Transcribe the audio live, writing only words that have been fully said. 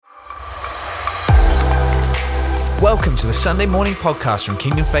Welcome to the Sunday morning podcast from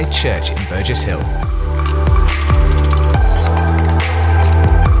Kingdom Faith Church in Burgess Hill.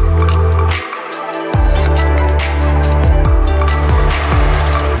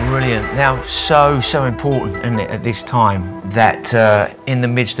 Brilliant. Now, so important, isn't it, at this time, that in the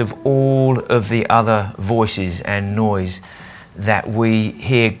midst of all of the other voices and noise, that we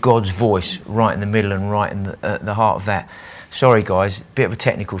hear God's voice right in the middle and right in the heart of that. Sorry guys, bit of a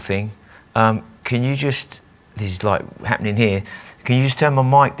technical thing. Can you just, this is like happening here, can you just turn my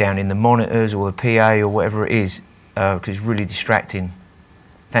mic down in the monitors or the PA or whatever it is, because it's really distracting.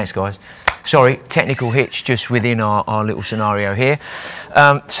 Thanks guys. Sorry, technical hitch just within our little scenario here.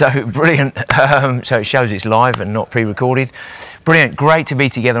 So brilliant. So it shows it's live and not pre-recorded. Brilliant. Great to be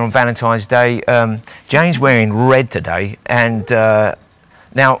together on Valentine's Day. Jane's wearing red today, and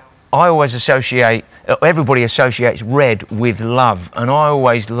now I always everybody associates red with love, and I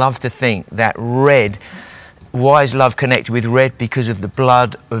always love to think that red, why is love connected with red? Because of the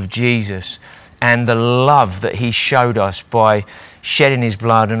blood of Jesus and the love that he showed us by shedding his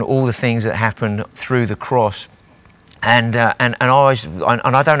blood and all the things that happened through the cross. And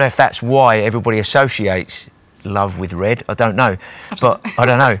I don't know if that's why everybody associates love with red. I don't know. I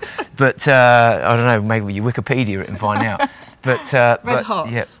don't know. Maybe you Wikipedia it and find out. Red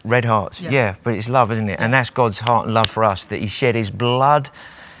hearts. Yeah, red hearts. Yeah, but it's love, isn't it? And that's God's heart and love for us, that he shed his blood,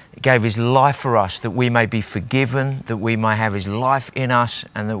 gave his life for us, that we may be forgiven, that we may have his life in us,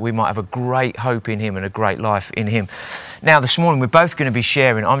 and that we might have a great hope in him and a great life in him. Now, this morning, we're both going to be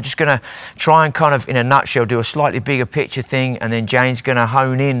sharing. I'm just going to try and kind of, in a nutshell, do a slightly bigger picture thing, and then Jane's going to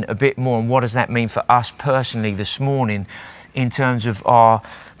hone in a bit more on what does that mean for us personally this morning in terms of our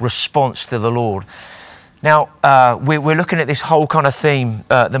response to the Lord. Now, we're looking at this whole kind of theme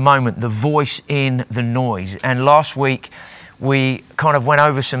at the moment, the voice in the noise. And last week, we kind of went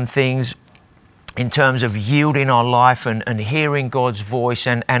over some things in terms of yielding our life and hearing God's voice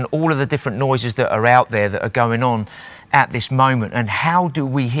and all of the different noises that are out there that are going on at this moment. And how do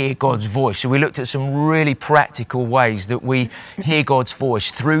we hear God's voice? So we looked at some really practical ways that we hear God's voice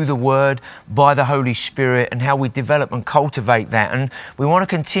through the Word, by the Holy Spirit, and how we develop and cultivate that. And we want to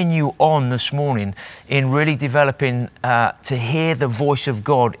continue on this morning in really developing to hear the voice of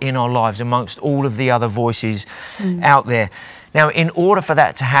God in our lives amongst all of the other voices out there. Now, in order for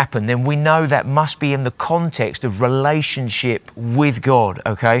that to happen, then we know that must be in the context of relationship with God,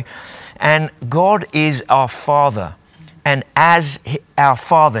 okay? And God is our Father. And as our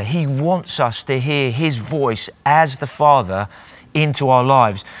Father, he wants us to hear his voice as the Father into our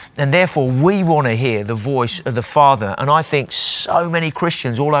lives. And therefore, we want to hear the voice of the Father. And I think so many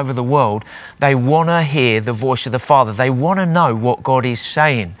Christians all over the world, they want to hear the voice of the Father. They want to know what God is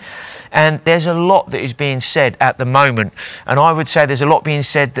saying. And there's a lot that is being said at the moment. And I would say there's a lot being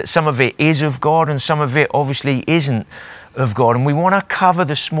said that some of it is of God and some of it obviously isn't of God. And we want to cover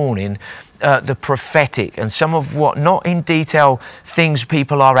this morning the prophetic and some of what, not in detail, things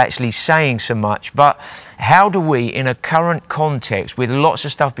people are actually saying so much, but how do we, in a current context with lots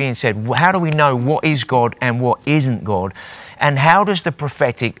of stuff being said, how do we know what is God and what isn't God? And how does the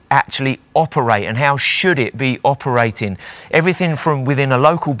prophetic actually operate, and how should it be operating? Everything from within a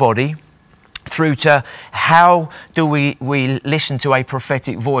local body through to how do we listen to a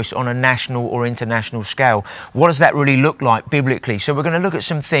prophetic voice on a national or international scale? What does that really look like biblically? So we're going to look at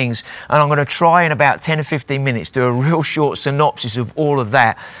some things, and I'm going to try in about 10 or 15 minutes do a real short synopsis of all of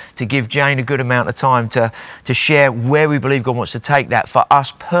that to give Jane a good amount of time to share where we believe God wants to take that for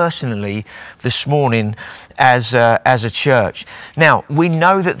us personally this morning as a church. Now, we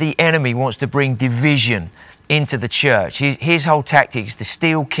know that the enemy wants to bring division into the church. His whole tactic is to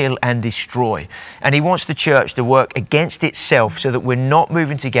steal, kill, and destroy. And he wants the church to work against itself so that we're not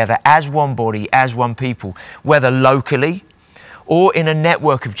moving together as one body, as one people, whether locally or in a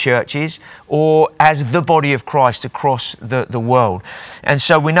network of churches or as the body of Christ across the world. And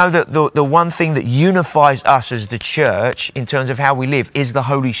so we know that the one thing that unifies us as the church in terms of how we live is the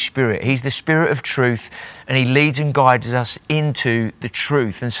Holy Spirit. He's the Spirit of truth, and he leads and guides us into the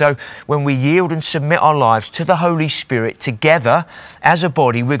truth. And so when we yield and submit our lives to the Holy Spirit together as a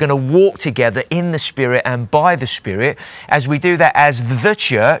body, we're going to walk together in the Spirit and by the Spirit. As we do that as the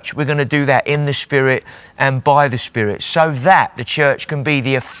church, we're going to do that in the Spirit and by the Spirit, so that the church can be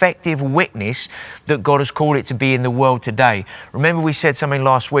the effective witness that God has called it to be in the world today. Remember, we said something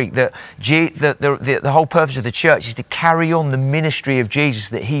last week that the whole purpose of the church is to carry on the ministry of Jesus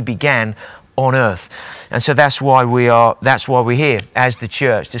that he began on earth. And so that's why we're here as the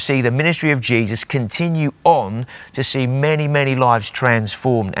church, to see the ministry of Jesus continue on, to see many, many lives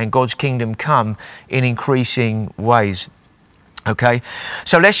transformed and God's kingdom come in increasing ways. Okay,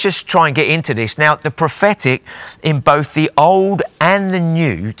 so let's just try and get into this. Now, the prophetic in both the Old and the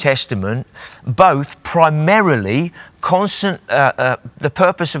New Testament, both primarily the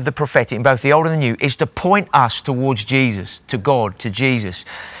purpose of the prophetic in both the Old and the New is to point us towards Jesus, to God, to Jesus.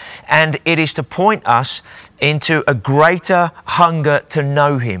 And it is to point us into a greater hunger to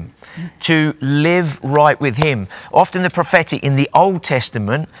know Him, to live right with Him. Often the prophetic in the Old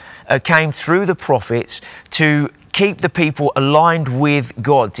Testament came through the prophets to keep the people aligned with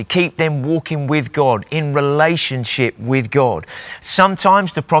God, to keep them walking with God, in relationship with God.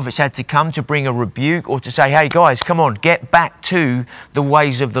 Sometimes the prophets had to come to bring a rebuke or to say, hey guys, come on, get back to the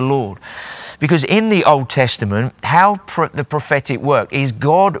ways of the Lord. Because in the Old Testament, how the prophetic worked is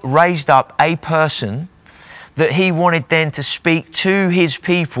God raised up a person that He wanted then to speak to His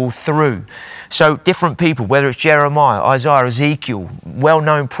people through. So different people, whether it's Jeremiah, Isaiah, Ezekiel,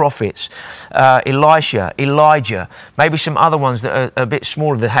 well-known prophets, Elisha, Elijah, maybe some other ones that are a bit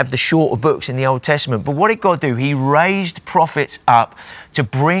smaller that have the shorter books in the Old Testament. But what did God do? He raised prophets up to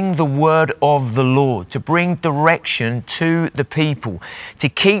bring the word of the Lord, to bring direction to the people, to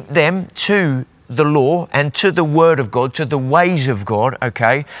keep them to the law and to the word of God, to the ways of God,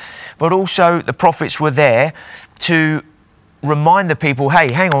 okay? But also the prophets were there to remind the people,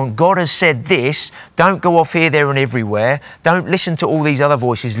 hey, hang on, God has said this. Don't go off here, there and everywhere. Don't listen to all these other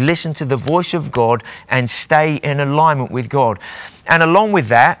voices. Listen to the voice of God and stay in alignment with God. And along with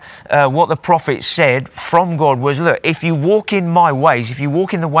that, what the prophet said from God was, look, if you walk in my ways, if you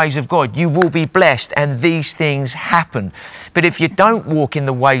walk in the ways of God, you will be blessed and these things happen. But if you don't walk in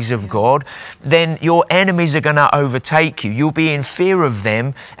the ways of God, then your enemies are going to overtake you. You'll be in fear of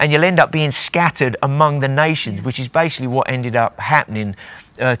them and you'll end up being scattered among the nations, which is basically what ended up happening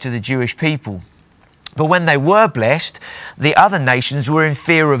to the Jewish people. But when they were blessed, the other nations were in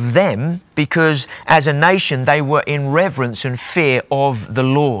fear of them because as a nation, they were in reverence and fear of the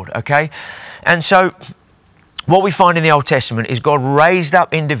Lord, okay? And so what we find in the Old Testament is God raised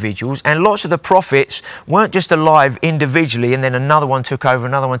up individuals, and lots of the prophets weren't just alive individually and then another one took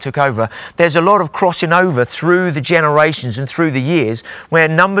over. There's a lot of crossing over through the generations and through the years where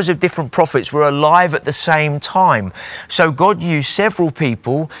numbers of different prophets were alive at the same time. So God used several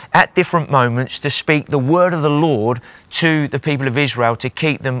people at different moments to speak the word of the Lord to the people of Israel to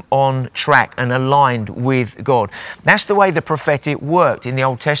keep them on track and aligned with God. That's the way the prophetic worked in the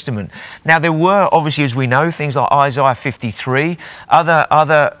Old Testament. Now there were, obviously, as we know, things like Isaiah 53,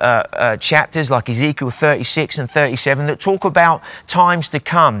 other chapters like Ezekiel 36 and 37 that talk about times to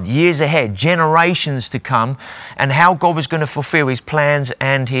come, years ahead, generations to come, and how God was going to fulfill His plans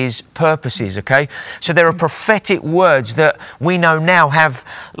and His purposes, okay? So there are prophetic words that we know now have,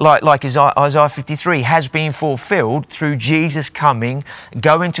 like Isaiah 53, has been fulfilled through Jesus coming,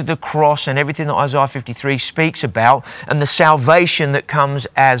 going to the cross and everything that Isaiah 53 speaks about, and the salvation that comes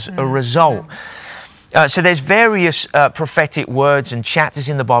as a result. So there's various prophetic words and chapters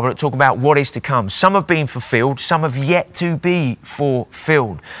in the Bible that talk about what is to come. Some have been fulfilled, some have yet to be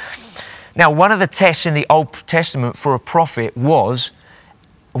fulfilled. Now, one of the tests in the Old Testament for a prophet was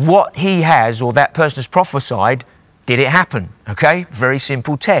what he has or that person has prophesied. Did it happen? Okay, very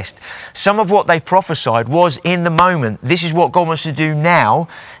simple test. Some of what they prophesied was in the moment. This is what God wants to do now,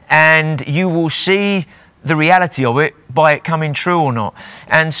 and you will see the reality of it by it coming true or not.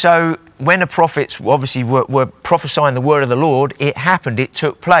 And so when the prophets obviously were prophesying the word of the Lord, it happened, it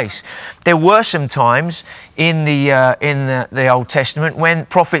took place. There were some times in the Old Testament when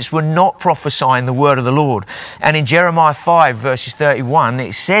prophets were not prophesying the word of the Lord. And in Jeremiah 5 verses 31,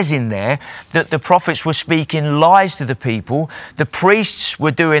 it says in there that the prophets were speaking lies to the people, the priests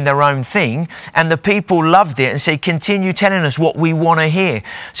were doing their own thing, and the people loved it and said, continue telling us what we want to hear.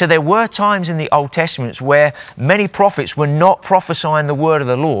 So there were times in the Old Testament where many prophets were not prophesying the word of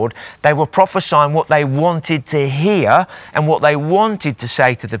the Lord. They were prophesying what they wanted to hear and what they wanted to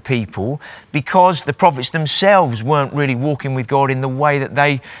say to the people, because the prophets themselves weren't really walking with God in the way that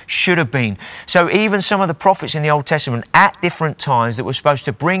they should have been. So even some of the prophets in the Old Testament at different times that were supposed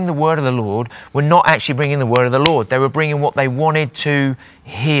to bring the word of the Lord were not actually bringing the word of the Lord. They were bringing what they wanted to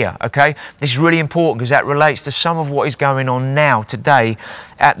hear, okay? This is really important because that relates to some of what is going on now, today,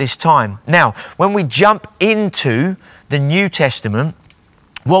 at this time. Now, when we jump into the New Testament,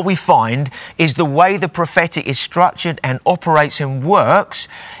 what we find is the way the prophetic is structured and operates and works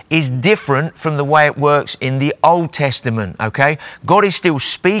is different from the way it works in the Old Testament, okay? God is still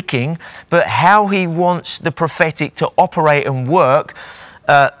speaking, but how He wants the prophetic to operate and work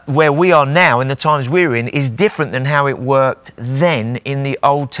where we are now in the times we're in is different than how it worked then in the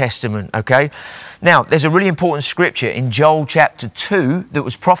Old Testament, okay? Now, there's a really important scripture in Joel chapter 2 that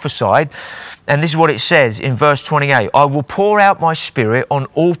was prophesied, and this is what it says in verse 28. I will pour out my spirit on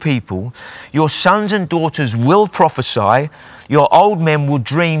all people. Your sons and daughters will prophesy. Your old men will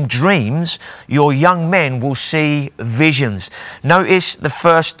dream dreams. Your young men will see visions. Notice the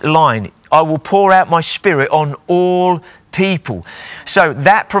first line. I will pour out my spirit on all people. So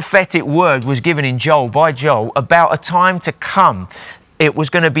that prophetic word was given in Joel, by Joel, about a time to come. It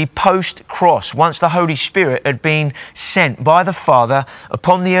was going to be post-cross, once the Holy Spirit had been sent by the Father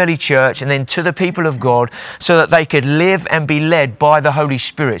upon the early church and then to the people of God so that they could live and be led by the Holy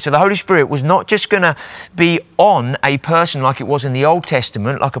Spirit. So the Holy Spirit was not just going to be on a person like it was in the Old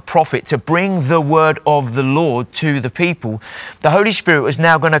Testament, like a prophet, to bring the word of the Lord to the people. The Holy Spirit was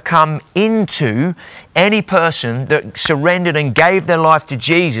now going to come into any person that surrendered and gave their life to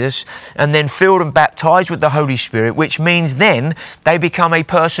Jesus and then filled and baptized with the Holy Spirit, which means then they become a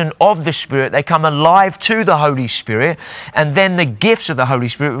person of the Spirit. They come alive to the Holy Spirit, and then the gifts of the Holy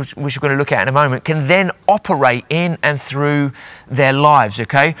Spirit, which we're going to look at in a moment, can then operate in and through their lives,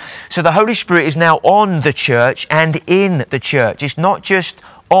 okay? So the Holy Spirit is now on the church and in the church. It's not just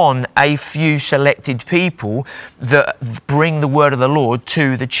on a few selected people that bring the word of the Lord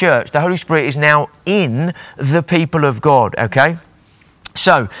to the church. The Holy Spirit is now in the people of God, okay?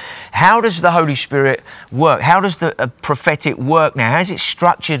 So, how does the Holy Spirit work? How does the prophetic work now? How is it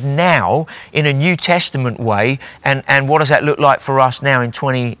structured now in a New Testament way? And what does that look like for us now in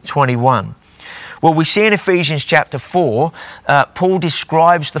 2021? Well, we see in Ephesians chapter 4, Paul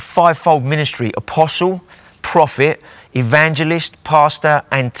describes the fivefold ministry: apostle, prophet, evangelist, pastor,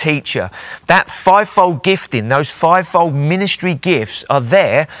 and teacher. That fivefold gifting, those fivefold ministry gifts are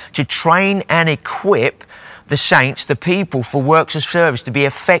there to train and equip the saints, the people, for works of service, to be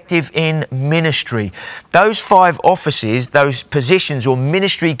effective in ministry. Those 5 offices, those positions or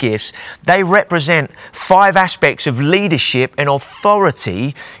ministry gifts, they represent 5 aspects of leadership and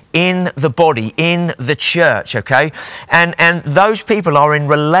authority in the body, in the church, okay? And those people are in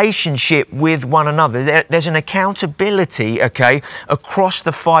relationship with one another. There's an accountability, okay, across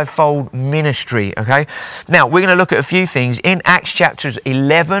the fivefold ministry, okay? Now, we're going to look at a few things. In Acts chapters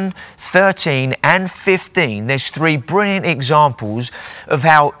 11, 13, and 15, there's 3 brilliant examples of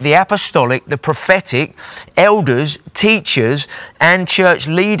how the apostolic, the prophetic, elders, teachers, and church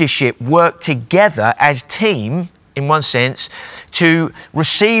leadership work together as team, in one sense, to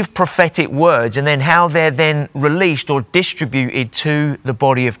receive prophetic words, and then how they're then released or distributed to the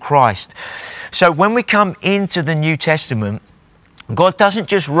body of Christ. So when we come into the New Testament, God doesn't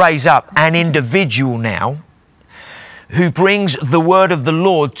just raise up an individual now who brings the word of the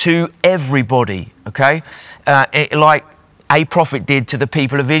Lord to everybody, okay? Like a prophet did to the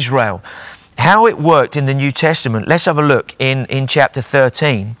people of Israel. How it worked in the New Testament, let's have a look in chapter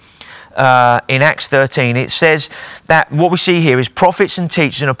 13. In Acts 13, it says that what we see here is prophets and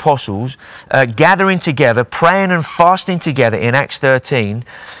teachers and apostles gathering together, praying and fasting together in Acts 13.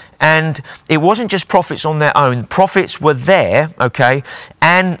 And it wasn't just prophets on their own. Prophets were there, okay?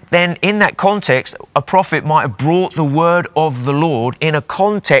 And then in that context, a prophet might have brought the word of the Lord in a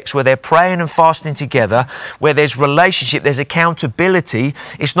context where they're praying and fasting together, where there's relationship, there's accountability.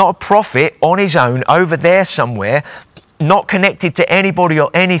 It's not a prophet on his own over there somewhere, not connected to anybody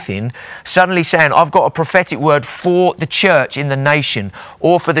or anything, suddenly saying, I've got a prophetic word for the church in the nation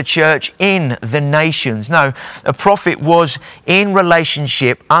or for the church in the nations. No, a prophet was in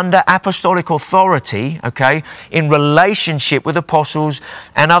relationship under apostolic authority, okay, in relationship with apostles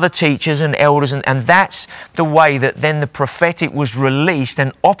and other teachers and elders. And that's the way that then the prophetic was released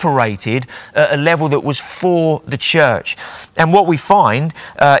and operated at a level that was for the church. And what we find,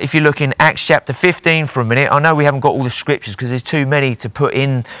 if you look in Acts chapter 15 for a minute, I know we haven't got all the scriptures because there's too many to put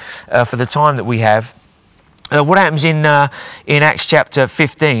in for the time that we have. What happens in Acts chapter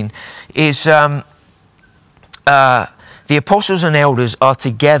 15 is the apostles and elders are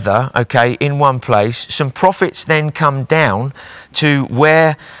together, okay, in one place. Some prophets then come down to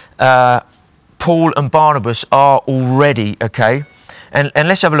where Paul and Barnabas are already, okay. And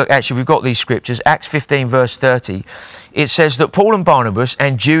let's have a look. Actually, we've got these scriptures. Acts 15 verse 30. It says that Paul and Barnabas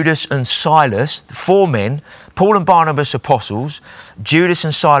and Judas and Silas, 4 men, Paul and Barnabas apostles, Judas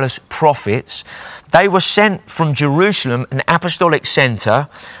and Silas prophets, they were sent from Jerusalem, an apostolic centre,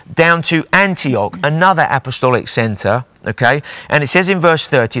 down to Antioch, another apostolic centre, okay? And it says in verse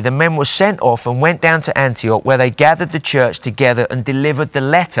 30, the men were sent off and went down to Antioch, where they gathered the church together and delivered the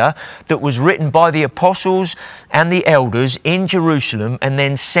letter that was written by the apostles and the elders in Jerusalem and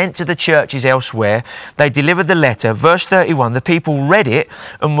then sent to the churches elsewhere. They delivered the letter. Verse 31, the people read it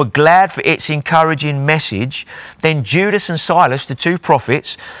and were glad for its encouraging message. Then Judas and Silas, the two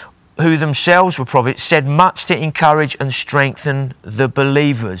prophets, who themselves were prophets, said much to encourage and strengthen the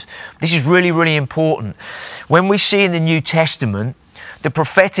believers. This is really, really important. When we see in the New Testament, the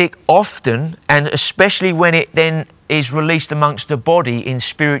prophetic often, and especially when it then is released amongst the body in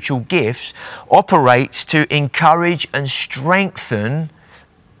spiritual gifts, operates to encourage and strengthen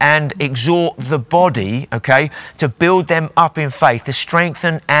and exhort the body, okay, to build them up in faith, to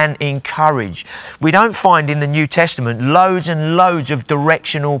strengthen and encourage. We don't find in the New Testament loads and loads of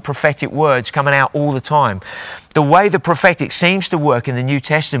directional prophetic words coming out all the time. The way the prophetic seems to work in the New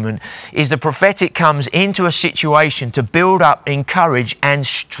Testament is the prophetic comes into a situation to build up, encourage and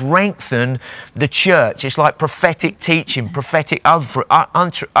strengthen the church. It's like prophetic teaching, prophetic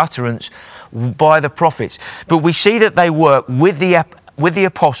utterance by the prophets. But we see that they work with the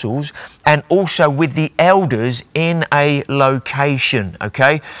apostles and also with the elders in a location,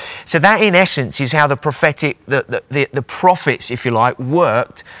 okay? So that in essence is how the prophetic, the prophets, if you like,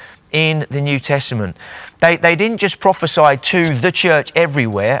 worked in the New Testament. They didn't just prophesy to the church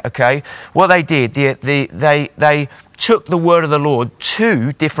everywhere, okay? What they did, they took the word of the Lord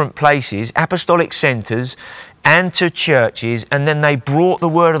to different places, apostolic centres and to churches, and then they brought the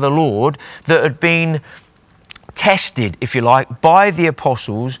word of the Lord that had been tested, if you like, by the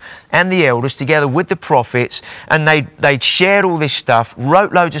apostles and the elders together with the prophets, and they shared all this stuff,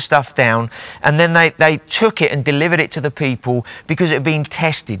 wrote loads of stuff down, and then they took it and delivered it to the people because it had been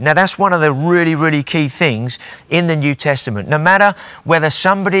tested. Now that's one of the really, really key things in the New Testament. No matter whether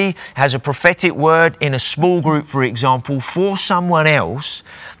somebody has a prophetic word in a small group, for example, for someone else,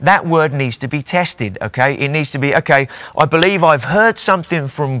 that word needs to be tested, okay? It needs to be, okay, I believe I've heard something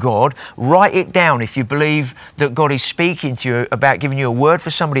from God. Write it down if you believe that God is speaking to you about giving you a word for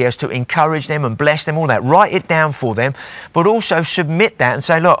somebody else to encourage them and bless them, all that. Write it down for them, but also submit that and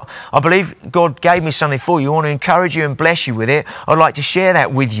say, look, I believe God gave me something for you. I want to encourage you and bless you with it. I'd like to share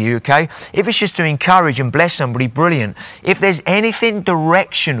that with you, okay? If it's just to encourage and bless somebody, brilliant. If there's anything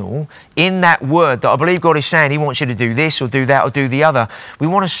directional in that word that I believe God is saying He wants you to do this or do that or do the other, we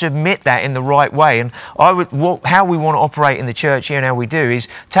want to submit that in the right way. And how we want to operate in the church here and how we do is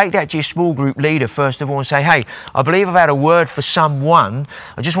take that to your small group leader first of all and say, hey, I believe I've had a word for someone.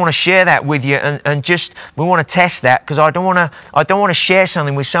 I just want to share that with you, and just we want to test that because I don't want to share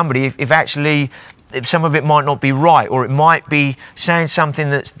something with somebody if actually some of it might not be right, or it might be saying something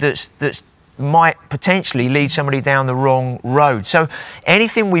that's might potentially lead somebody down the wrong road. So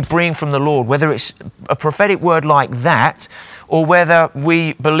anything we bring from the Lord, whether it's a prophetic word like that, or whether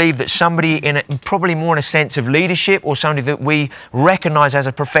we believe that somebody probably more in a sense of leadership, or somebody that we recognize as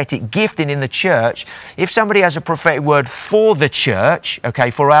a prophetic gifting in the church, if somebody has a prophetic word for the church,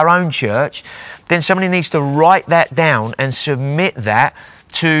 okay, for our own church, then somebody needs to write that down and submit that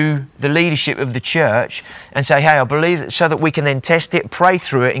to the leadership of the church and say, hey, I believe it, so that we can then test it, pray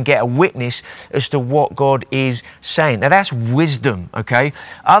through it and get a witness as to what God is saying. Now that's wisdom, okay?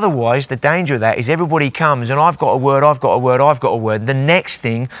 Otherwise, the danger of that is everybody comes and I've got a word, I've got a word, I've got a word. The next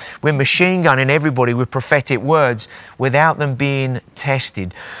thing, we're machine gunning everybody with prophetic words without them being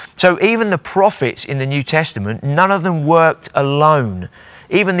tested. So even the prophets in the New Testament, none of them worked alone.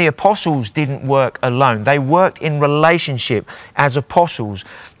 Even the apostles didn't work alone. They worked in relationship as apostles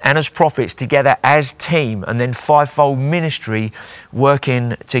and as prophets together as team, and then fivefold ministry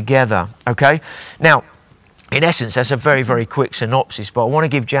working together, okay? Now, in essence, that's a very, very quick synopsis, but I want to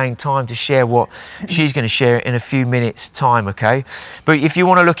give Jane time to share what she's going to share in a few minutes' time, okay? But if you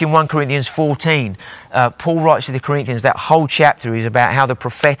want to look in 1 Corinthians 14, Paul writes to the Corinthians, that whole chapter is about how the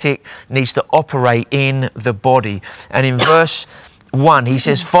prophetic needs to operate in the body. And in verse 1, he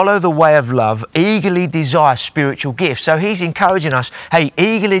says, follow the way of love, eagerly desire spiritual gifts. So he's encouraging us, hey,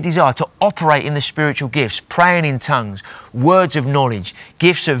 eagerly desire to operate in the spiritual gifts, praying in tongues, words of knowledge,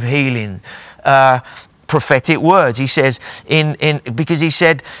 gifts of healing, prophetic words. He says, because he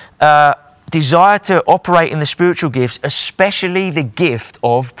said, desire to operate in the spiritual gifts, especially the gift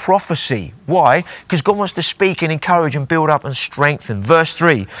of prophecy. Why? Because God wants to speak and encourage and build up and strengthen. Verse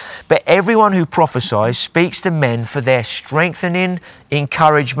 3, but everyone who prophesies speaks to men for their strengthening,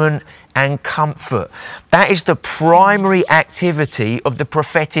 encouragement, and comfort. That is the primary activity of the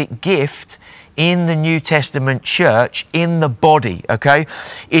prophetic gift in the New Testament church, in the body, okay,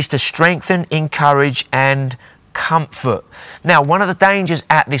 is to strengthen, encourage, and comfort. Now, one of the dangers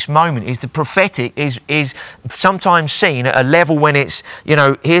at this moment is the prophetic is sometimes seen at a level when it's,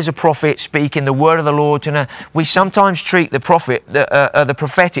 here's a prophet speaking the word of the Lord. We sometimes treat the the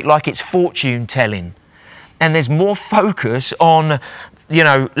prophetic like it's fortune telling. And there's more focus on,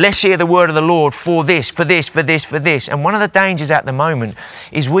 let's hear the word of the Lord for this, for this, for this, for this. And one of the dangers at the moment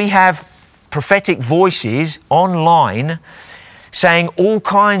is we have prophetic voices online saying all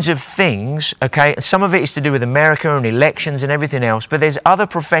kinds of things, okay? Some of it is to do with America and elections and everything else, but there's other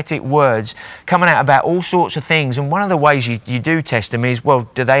prophetic words coming out about all sorts of things. And one of the ways you do test them is, well,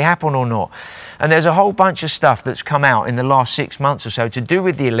 do they happen or not? And there's a whole bunch of stuff that's come out in the last 6 months or so to do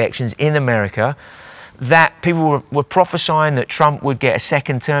with the elections in America, that people were prophesying that Trump would get a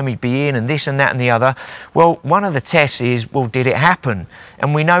second term, he'd be in, and this and that and the other. Well, one of the tests is, well, did it happen?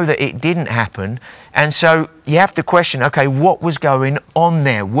 And we know that it didn't happen. And so you have to question, okay, what was going on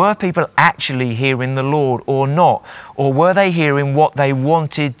there? Were people actually hearing the Lord or not? Or were they hearing what they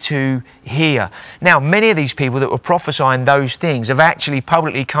wanted to hear? Now, many of these people that were prophesying those things have actually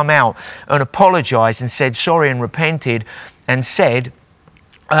publicly come out and apologized and said sorry and repented and said,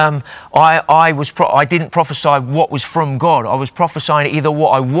 I didn't prophesy what was from God. I was prophesying either what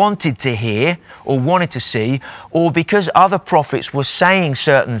I wanted to hear or wanted to see, or because other prophets were saying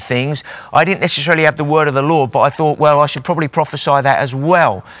certain things, I didn't necessarily have the word of the Lord, but I thought, well, I should probably prophesy that as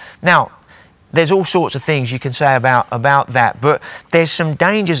well. Now, there's all sorts of things you can say about that, but there's some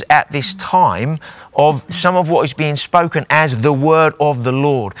dangers at this time of some of what is being spoken as the word of the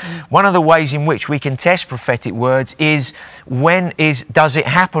Lord. One of the ways in which we can test prophetic words is does it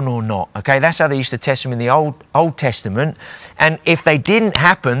happen or not? Okay, that's how they used to test them in the Old Testament. And if they didn't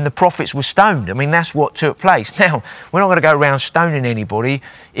happen, the prophets were stoned. I mean, that's what took place. Now, we're not going to go around stoning anybody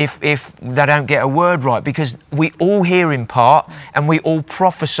if they don't get a word right, because we all hear in part and we all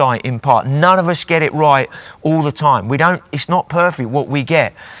prophesy in part. None of us get it right all the time. It's not perfect what we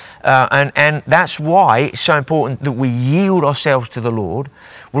get. And that's why it's so important that we yield ourselves to the Lord.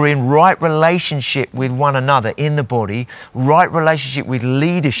 We're in right relationship with one another in the body, right relationship with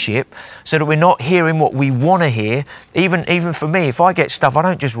leadership, so that we're not hearing what we want to hear. Even for me, if I get stuff, I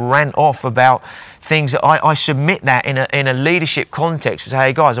don't just rant off about things. That I submit that in a leadership context and say,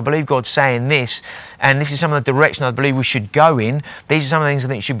 hey guys, I believe God's saying this, and this is some of the direction I believe we should go in. These are some of the things I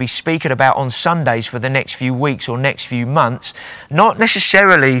think should be speaking about on Sundays for the next few weeks or next few months. Not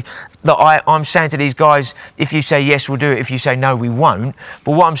necessarily that I'm saying to these guys, if you say yes, we'll do it. If you say no, we won't.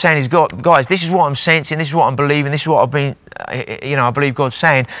 But what I'm saying is, guys, this is what I'm sensing. This is what I'm believing. This is what I've been, I believe God's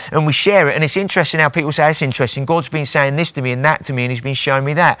saying. And we share it. And it's interesting how people say, it's interesting. God's been saying this to me and that to me, and he's been showing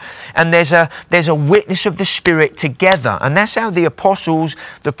me that. And there's a witness of the Spirit together. And that's how the apostles,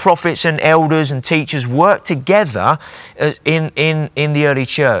 the prophets and elders and teachers worked together in the early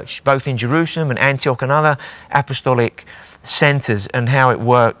church, both in Jerusalem and Antioch and other apostolic centers, and how it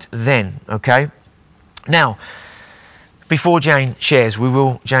worked then. Okay, now before Jane shares,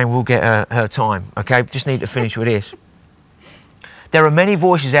 Jane will get her time. Okay, just need to finish with this. There are many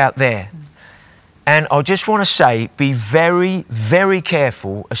voices out there, and I just want to say, be very, very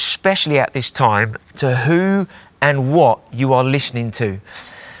careful, especially at this time, to who and what you are listening to.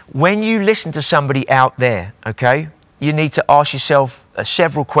 When you listen to somebody out there, okay, you need to ask yourself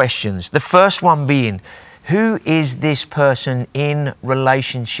several questions. The first one being, who is this person in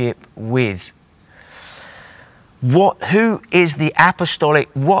relationship with? Who is the apostolic?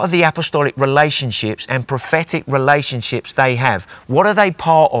 What are the apostolic relationships and prophetic relationships they have? What are they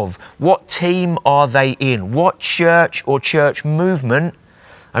part of? What team are they in? What church or church movement,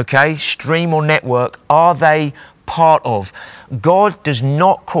 okay, stream or network, are they part of? God does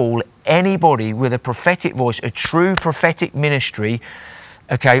not call anybody with a prophetic voice, a true prophetic ministry,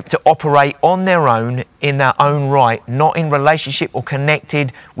 okay, to operate on their own, in their own right, not in relationship or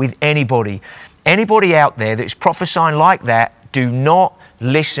connected with anybody. Anybody out there that's prophesying like that, do not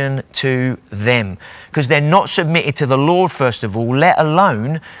listen to them, because they're not submitted to the Lord, first of all, let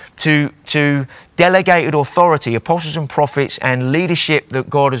alone to delegated authority, apostles and prophets and leadership that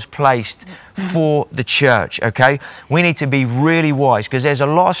God has placed for the church, okay? We need to be really wise, because there's a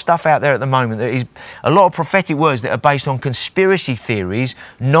lot of stuff out there at the moment that is a lot of prophetic words that are based on conspiracy theories,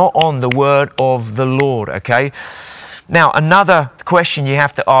 not on the word of the Lord, okay? Now, another question you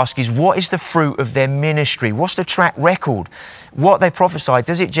have to ask is, what is the fruit of their ministry? What's the track record? What they prophesy,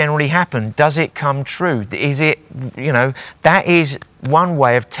 does it generally happen? Does it come true? Is it, that is one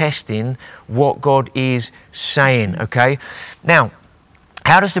way of testing what God is saying, okay? Now,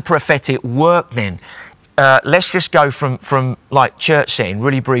 how does the prophetic work then? Let's just go from like church setting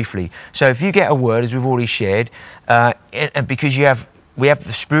really briefly. So if you get a word, as we've already shared, and because you have we have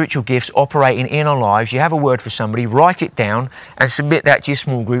the spiritual gifts operating in our lives. You have a word for somebody, write it down and submit that to your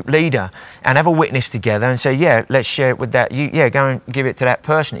small group leader and have a witness together and say, yeah, let's share it with that. Go and give it to that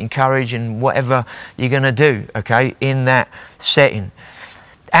person, encourage and whatever you're going to do, okay, in that setting.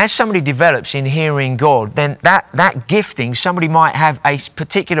 As somebody develops in hearing God, then that gifting, somebody might have a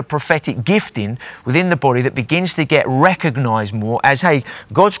particular prophetic gifting within the body that begins to get recognized more as, hey,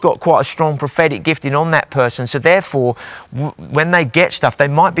 God's got quite a strong prophetic gifting on that person. So therefore, when they get stuff, they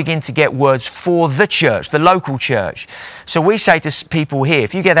might begin to get words for the church, the local church. So we say to people here,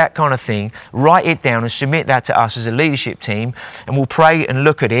 if you get that kind of thing, write it down and submit that to us as a leadership team, and we'll pray and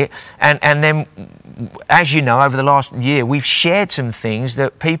look at it. And then, as you know, over the last year, we've shared some things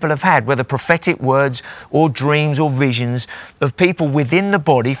that people have had, whether prophetic words or dreams or visions of people within the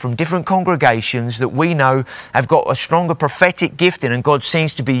body from different congregations that we know have got a stronger prophetic gifting, and God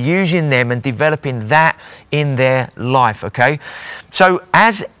seems to be using them and developing that in their life, okay? So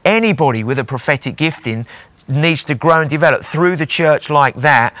as anybody with a prophetic gifting needs to grow and develop through the church like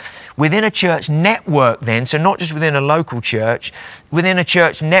that, within a church network then, so not just within a local church, within a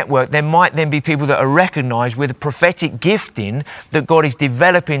church network, there might then be people that are recognized with a prophetic gifting that God is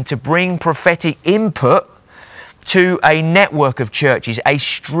developing to bring prophetic input to a network of churches, a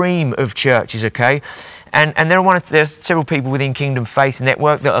stream of churches, okay? And there's several people within Kingdom Faith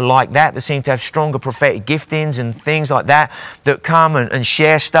Network that are like that seem to have stronger prophetic giftings and things like that come and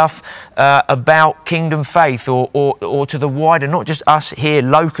share stuff about Kingdom Faith or to the wider, not just us here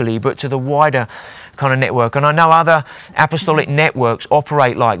locally, but to the wider kind of network. And I know other apostolic networks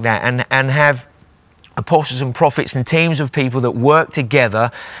operate like that and have apostles and prophets and teams of people that work together,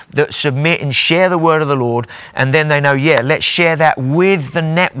 that submit and share the word of the Lord, and then they know, let's share that with the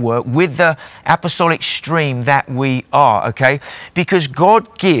network, with the apostolic stream that we are, okay? Because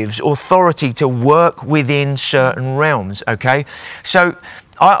God gives authority to work within certain realms, okay? So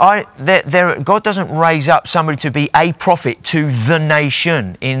God doesn't raise up somebody to be a prophet to the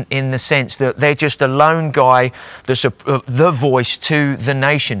nation in the sense that they're just a lone guy that's the voice to the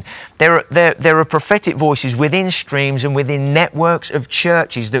nation. There are prophetic voices within streams and within networks of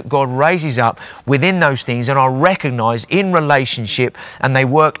churches that God raises up within those things and are recognized in relationship, and they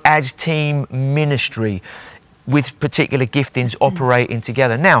work as team ministry with particular giftings operating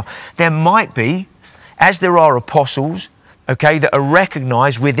together. Now, there might be, as there are apostles, okay, that are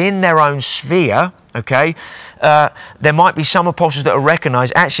recognized within their own sphere, okay, there might be some apostles that are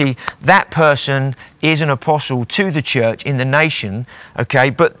recognized, actually, that person is an apostle to the church in the nation, okay,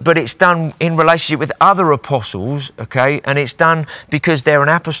 but it's done in relationship with other apostles, okay, and it's done because they're an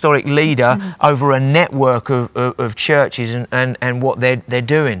apostolic leader over a network of churches and what they're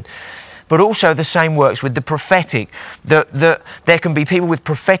doing. But also the same works with the prophetic, that there can be people with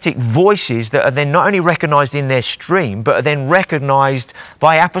prophetic voices that are then not only recognized in their stream, but are then recognized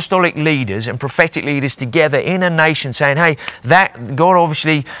by apostolic leaders and prophetic leaders together in a nation saying, hey, that God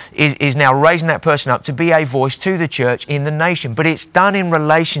obviously is now raising that person up to be a voice to the church in the nation. But it's done in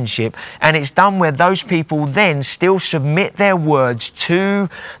relationship, and it's done where those people then still submit their words to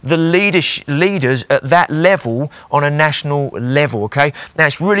the leaders at that level on a national level, okay? Now,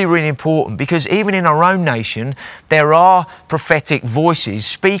 it's really, really important, because even in our own nation, there are prophetic voices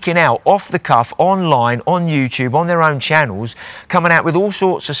speaking out off the cuff, online, on YouTube, on their own channels, coming out with all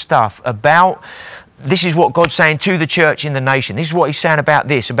sorts of stuff about, this is what God's saying to the church in the nation. This is what he's saying about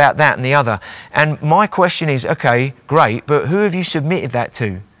this, about that and the other. And my question is, okay, great, but who have you submitted that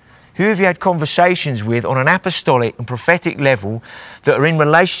to? Who have you had conversations with on an apostolic and prophetic level that are in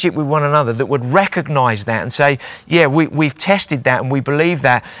relationship with one another that would recognize that and say, yeah, we've tested that and we believe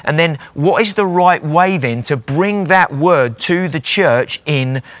that. And then what is the right way then to bring that word to the church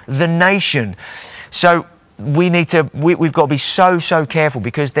in the nation? So we've got to be so careful,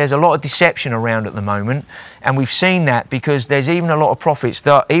 because there's a lot of deception around at the moment. And we've seen that because there's even a lot of prophets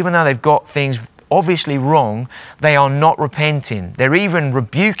that, even though they've got things obviously wrong, they are not repenting. They're even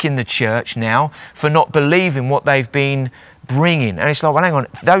rebuking the church now for not believing what they've been bringing. And it's like, well, hang on,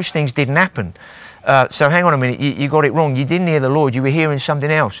 those things didn't happen. So hang on a minute, you got it wrong. You didn't hear the Lord, you were hearing something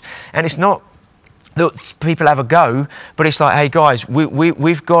else. And it's not that people have a go, but it's like, hey guys,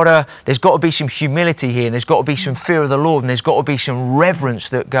 we've got to, there's got to be some humility here, and there's got to be some fear of the Lord, and there's got to be some reverence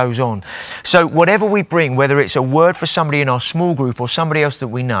that goes on. So whatever we bring, whether it's a word for somebody in our small group or somebody else that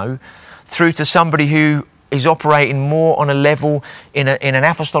we know, through to somebody who is operating more on a level in an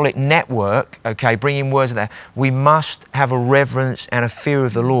apostolic network, okay, bringing words of that, we must have a reverence and a fear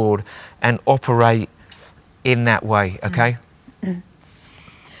of the Lord and operate in that way, okay? Mm.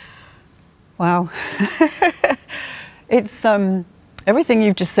 Wow. It's everything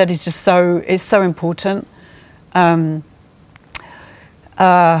you've just said is so important.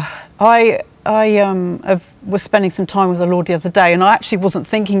 was spending some time with the Lord the other day, and I actually wasn't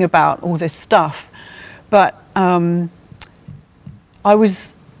thinking about all this stuff, but I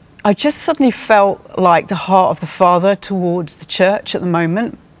just suddenly felt like the heart of the Father towards the church at the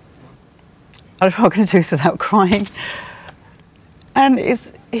moment. I don't know if I'm going to do this without crying. And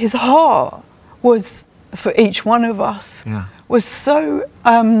his heart was for each one of us, was so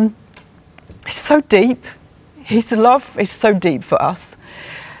deep. His love is so deep for us.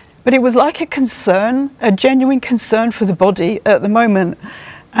 But it was like a concern, a genuine concern for the body at the moment.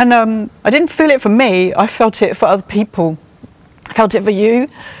 And I didn't feel it for me, I felt it for other people. I felt it for you.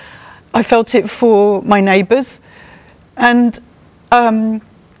 I felt it for my neighbours. And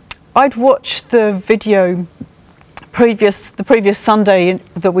I'd watched the video the previous Sunday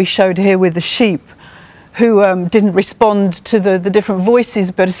that we showed here with the sheep who didn't respond to the different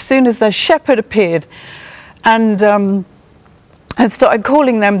voices, but as soon as their shepherd appeared and started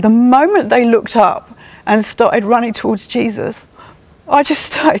calling them, the moment they looked up and started running towards Jesus, I just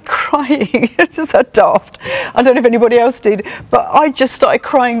started crying. It's so daft. I don't know if anybody else did, but I just started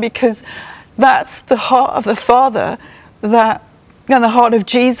crying because that's the heart of the Father, and the heart of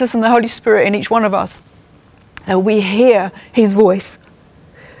Jesus and the Holy Spirit in each one of us. That we hear his voice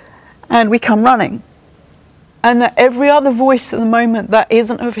and we come running. And that every other voice at the moment that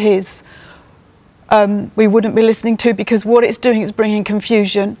isn't of his, we wouldn't be listening to, because what it's doing is bringing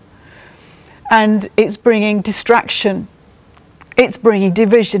confusion and it's bringing distraction. It's bringing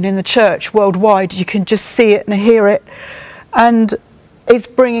division in the church worldwide. You can just see it and hear it. And it's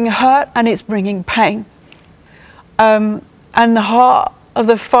bringing hurt and it's bringing pain. And the heart of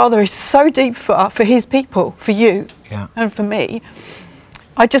the Father is so deep for his people, for you and for me.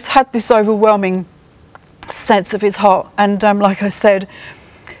 I just had this overwhelming sense of his heart. And like I said,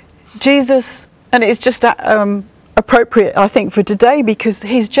 Jesus, and it's just appropriate, I think, for today, because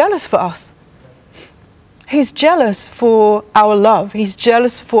he's jealous for us. He's jealous for our love. He's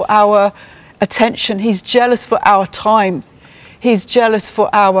jealous for our attention. He's jealous for our time. He's jealous for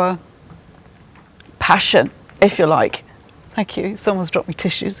our passion, if you like. Thank you. Someone's dropped me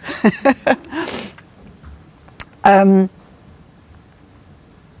tissues. The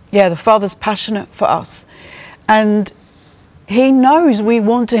Father's passionate for us. And he knows we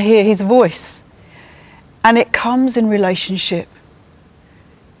want to hear his voice. And it comes in relationship.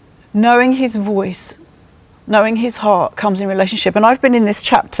 Knowing his voice, knowing his heart comes in relationship. And I've been in this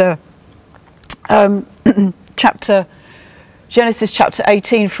chapter, Genesis chapter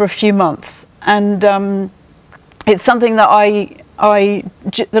 18, for a few months. And it's something that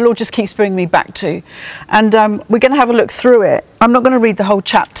the Lord just keeps bringing me back to. And we're going to have a look through it. I'm not going to read the whole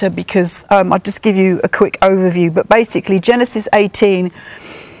chapter because I'll just give you a quick overview. But basically, Genesis 18,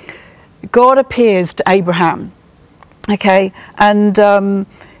 God appears to Abraham. Okay? And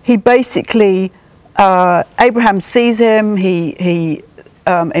he basically, Abraham sees him, he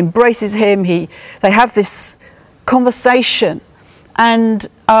embraces him, they have this conversation. And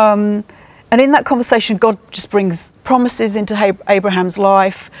in that conversation, God just brings promises into Abraham's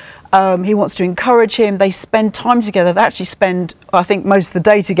life. He wants to encourage him. They spend time together. They actually spend, I think, most of the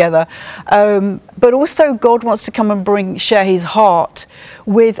day together. But also God wants to come and share his heart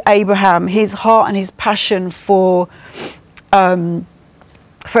with Abraham, his heart and his passion for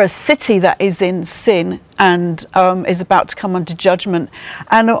a city that is in sin and is about to come under judgment.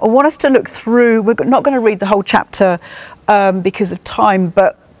 And I want us to look through, we're not going to read the whole chapter because of time,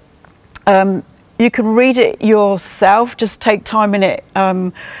 but you can read it yourself. Just take time in it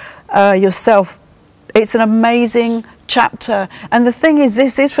yourself. It's an amazing chapter. And the thing is,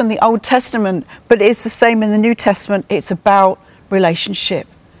 this is from the Old Testament, but it's the same in the New Testament. It's about relationship.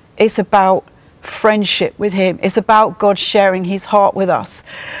 It's about friendship with him. It's about God sharing his heart with us.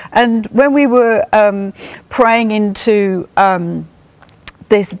 And when we were praying into going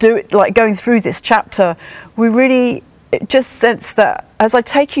through this chapter, we really just sense that as I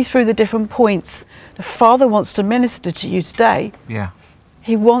take you through the different points, the Father wants to minister to you today. Yeah.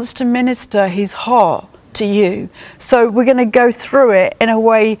 He wants to minister his heart to you. So we're going to go through it in a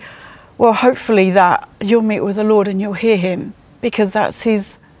way, well, hopefully that you'll meet with the Lord and you'll hear him, because that's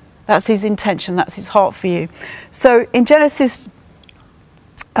his intention, that's his heart for you. So in Genesis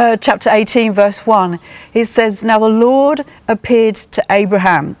chapter 18, verse 1, it says, "Now the Lord appeared to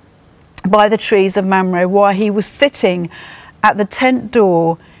Abraham by the trees of Mamre while he was sitting at the tent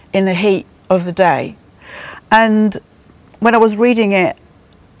door in the heat of the day." And when I was reading it,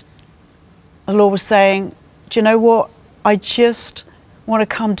 the Lord was saying, do you know what? I just want to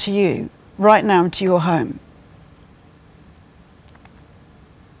come to you right now, to your home.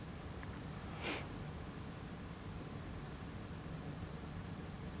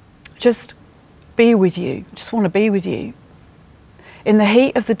 just be with you. Just want to be with you. In the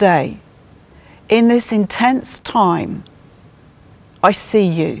heat of the day, in this intense time, I see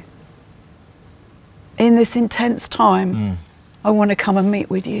you. In this intense time, I want to come and meet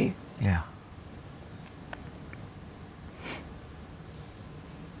with you. Yeah.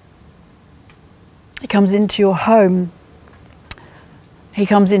 He comes into your home. He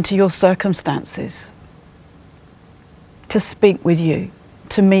comes into your circumstances to speak with you,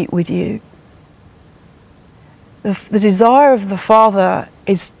 to meet with you. The desire of the Father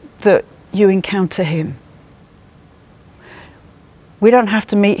is that you encounter him. We don't have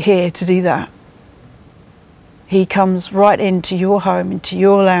to meet here to do that. He comes right into your home, into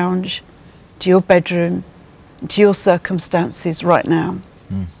your lounge, to your bedroom, to your circumstances right now.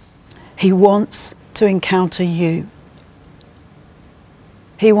 He wants to encounter you.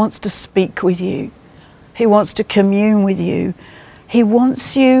 He wants to speak with you. He wants to commune with you. He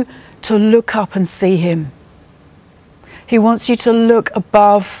wants you to look up and see him. He wants you to look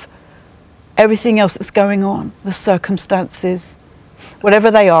above everything else that's going on, the circumstances,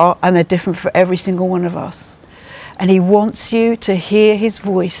 whatever they are, and they're different for every single one of us. And he wants you to hear his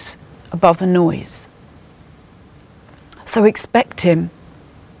voice above the noise. So expect him.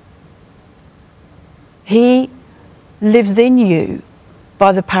 He lives in you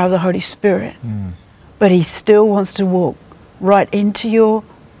by the power of the Holy Spirit. But he still wants to walk right into your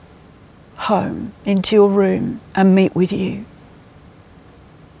home, into your room, and meet with you.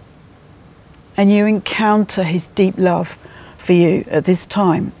 And you encounter his deep love for you at this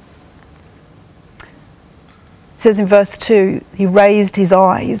time. It says in verse 2, he raised his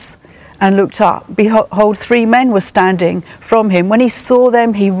eyes and looked up. Behold, 3 men were standing from him. When he saw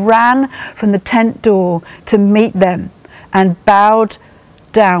them, he ran from the tent door to meet them and bowed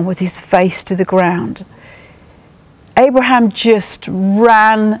down with his face to the ground. Abraham just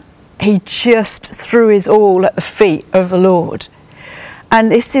ran. He just threw his all at the feet of the Lord.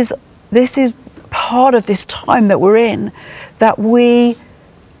 And this is part of this time that we're in, that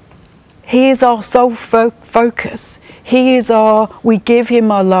he is our sole focus. We give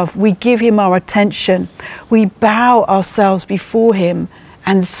him our love. We give him our attention. We bow ourselves before him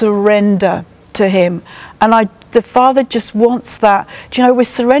and surrender to him. And the Father just wants that. Do you know, we're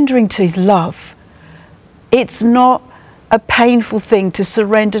surrendering to his love. It's not a painful thing to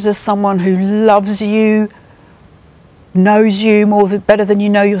surrender to someone who loves you, knows you better than you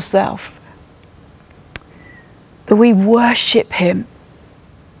know yourself. That we worship him,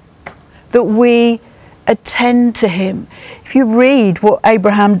 that we attend to him. If you read what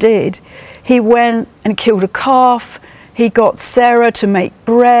Abraham did, he went and killed a calf, he got Sarah to make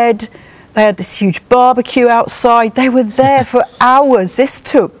bread, they had this huge barbecue outside, they were there for hours. This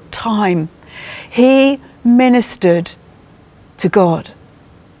took time. He ministered to God.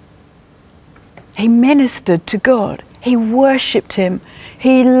 He ministered to God. He worshipped him.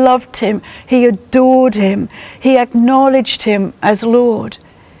 He loved him. He adored him. He acknowledged him as Lord.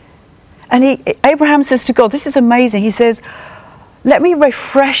 And Abraham says to God, this is amazing. He says, let me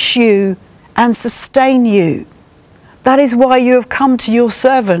refresh you and sustain you. That is why you have come to your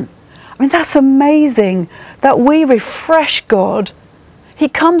servant. I mean, that's amazing that we refresh God. He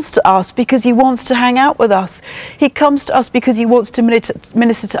comes to us because he wants to hang out with us. He comes to us because he wants to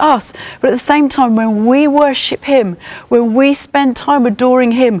minister to us. But at the same time, when we worship him, when we spend time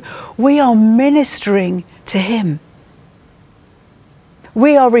adoring him, we are ministering to him.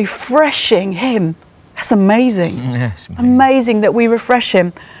 We are refreshing him. That's amazing. Yes, amazing that we refresh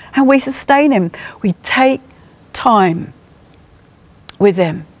him and we sustain him. We take time with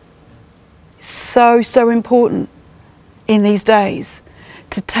him. It's so important in these days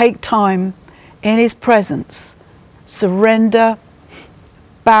to take time in his presence, surrender,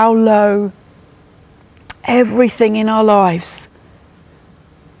 bow low, everything in our lives,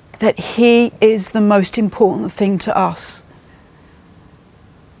 that he is the most important thing to us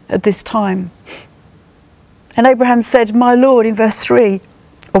at this time. And Abraham said, my Lord, in verse 3,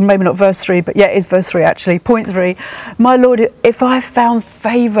 or maybe not verse 3, but yeah, it's verse 3 actually, point 3, my Lord, if I found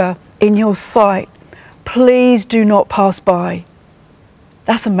favour in your sight, please do not pass by.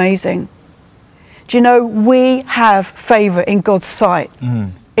 That's amazing. Do you know, we have favour in God's sight.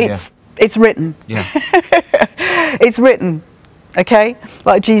 It's written. Yeah. It's written, okay?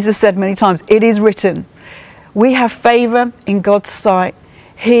 Like Jesus said many times, it is written. We have favour in God's sight.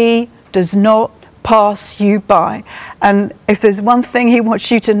 He does not pass you by. And if there's one thing he wants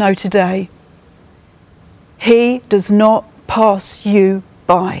you to know today, he does not pass you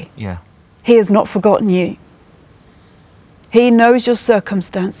by. Yeah. He has not forgotten you. He knows your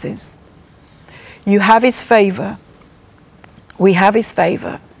circumstances. You have his favour. We have his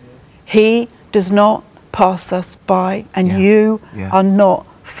favour. He does not pass us by, and you are not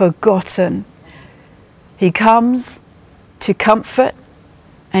forgotten. He comes to comfort,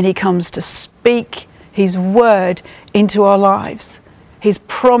 and he comes to speak his word into our lives, his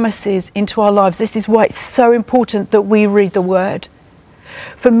promises into our lives. This is why it's so important that we read the word.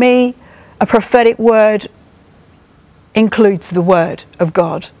 For me, a prophetic word includes the word of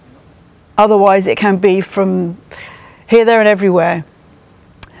God. Otherwise, it can be from here, there, and everywhere.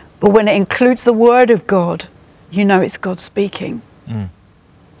 But when it includes the word of God, you know it's God speaking.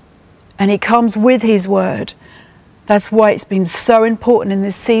 And he comes with his word. That's why it's been so important in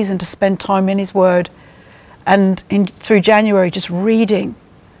this season to spend time in his word. And through January, just reading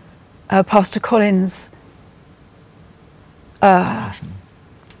Pastor Colin's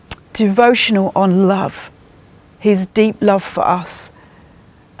devotional on love, his deep love for us.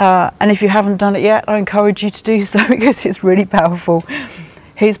 And if you haven't done it yet, I encourage you to do so because it's really powerful.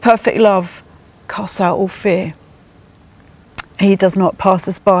 His perfect love casts out all fear. He does not pass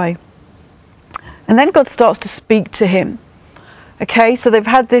us by. And then God starts to speak to him. Okay, so they've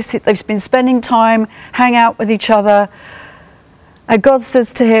been spending time, hang out with each other. And God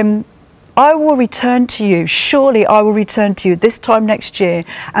says to him, I will return to you. Surely I will return to you this time next year.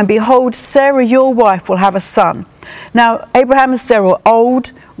 And behold, Sarah, your wife, will have a son. Now, Abraham and Sarah were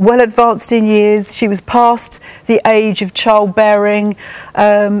old, well advanced in years. She was past the age of childbearing.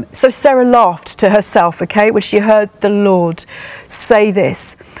 So Sarah laughed to herself, okay, when she heard the Lord say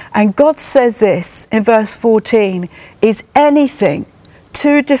this. And God says this in verse 14, is anything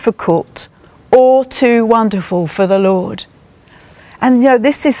too difficult or too wonderful for the Lord? And you know,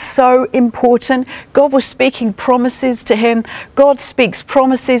 this is so important. God was speaking promises to him. God speaks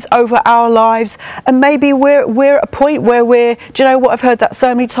promises over our lives. And maybe we're at a point where do you know what? I've heard that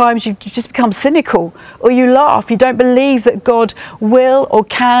so many times. You just become cynical or you laugh. You don't believe that God will or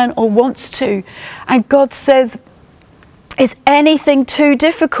can or wants to. And God says, is anything too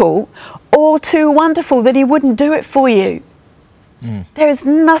difficult or too wonderful that he wouldn't do it for you? There is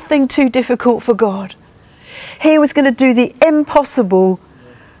nothing too difficult for God. He was going to do the impossible.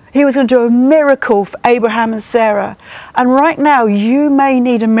 He was going to do a miracle for Abraham and Sarah. And right now, you may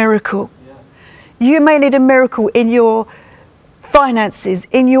need a miracle. You may need a miracle in your finances,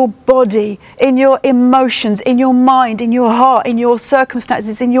 in your body, in your emotions, in your mind, in your heart, in your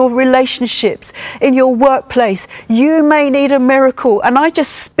circumstances, in your relationships, in your workplace. You may need a miracle. And I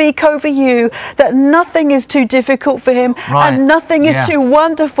just speak over you that nothing is too difficult for him and nothing is too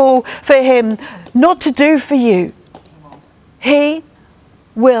wonderful for him not to do for you. He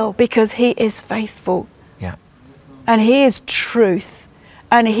will, because he is faithful. And he is truth.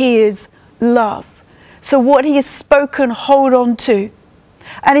 And he is love. So what he has spoken, hold on to.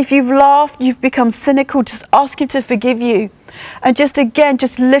 And if you've laughed, you've become cynical, just ask him to forgive you. And just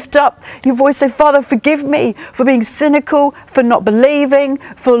lift up your voice. Say, Father, forgive me for being cynical, for not believing,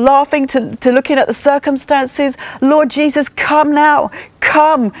 for laughing, to looking at the circumstances. Lord Jesus, come now.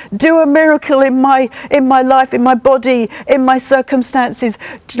 Come, do a miracle in my life, in my body, in my circumstances.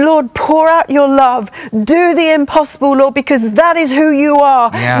 Lord, pour out your love. Do the impossible, Lord, because that is who you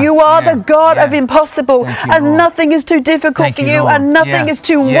are. You are the God of impossible. And Lord, nothing is too difficult for you, and nothing is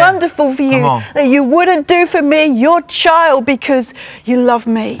too wonderful for you that you wouldn't do for me, your child, because you love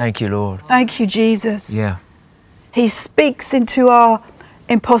me. Thank you, Lord. Thank you, Jesus. He speaks into our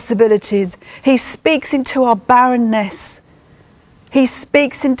impossibilities. He speaks into our barrenness. He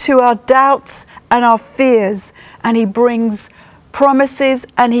speaks into our doubts and our fears, and he brings promises,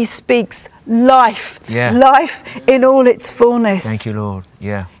 and he speaks life. Life in all its fullness. Thank you, Lord.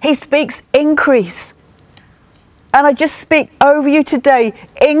 He speaks increase. And I just speak over you today,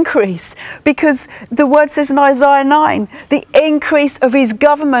 increase, because the word says in Isaiah 9, the increase of his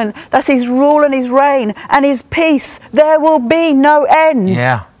government, that's his rule and his reign and his peace, there will be no end.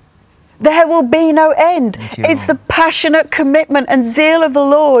 There will be no end. It's the passionate commitment and zeal of the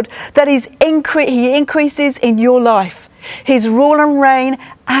Lord that he increases in your life. His rule and reign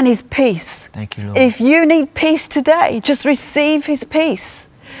and his peace. Thank you, Lord. If you need peace today, just receive his peace.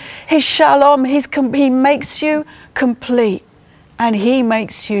 His shalom, he makes you complete and he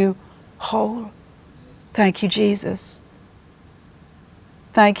makes you whole. Thank you, Jesus.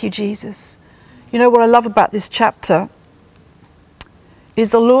 Thank you, Jesus. You know what I love about this chapter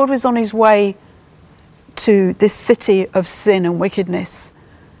is the Lord was on his way to this city of sin and wickedness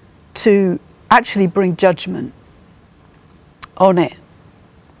to actually bring judgment on it.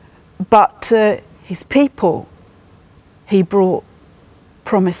 But to his people, he brought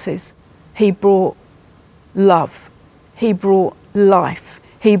promises. He brought love. He brought life.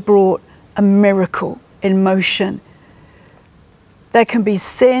 He brought a miracle in motion. There can be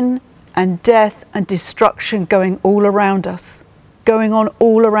sin and death and destruction going all around us, going on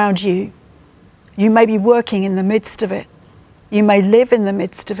all around you. You may be working in the midst of it. You may live in the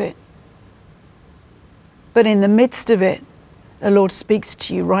midst of it. But in the midst of it, the Lord speaks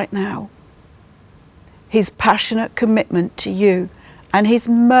to you right now. His passionate commitment to you and his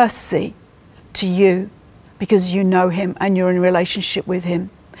mercy to you because you know him and you're in a relationship with him.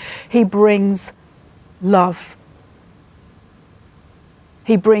 He brings love.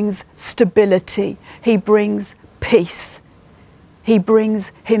 He brings stability. He brings peace. He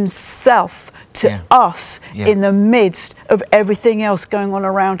brings himself to us in the midst of everything else going on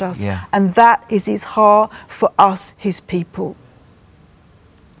around us. Yeah. And that is his heart for us, his people.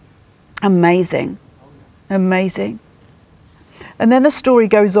 Amazing. Amazing. And then the story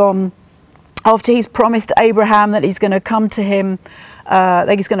goes on. After he's promised Abraham that he's going to come to him,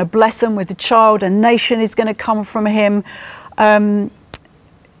 that he's going to bless him with a child, a nation is going to come from him.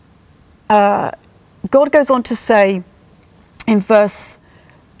 God goes on to say in verse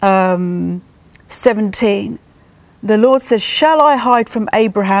 17, the Lord says, "Shall I hide from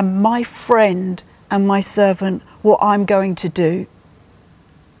Abraham, my friend and my servant, what I'm going to do?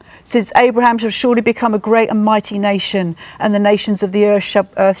 Since Abraham shall surely become a great and mighty nation, and the nations of the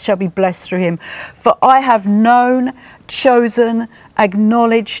earth shall be blessed through him. For I have known, chosen,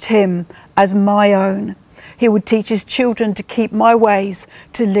 acknowledged him as my own. He would teach his children to keep my ways,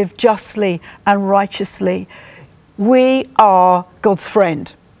 to live justly and righteously." We are God's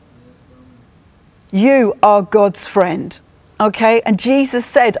friend. You are God's friend. Okay, and Jesus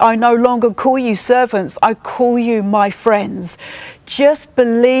said, "I no longer call you servants, I call you my friends." Just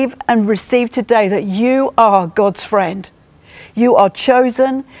believe and receive today that you are God's friend. You are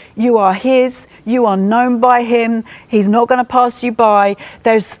chosen, you are his, you are known by him. He's not going to pass you by.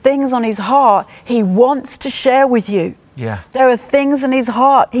 There's things on his heart he wants to share with you. Yeah. There are things in his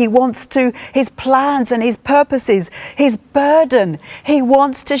heart he wants to, his plans and his purposes, his burden he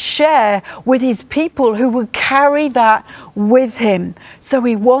wants to share with his people who will carry that with him. So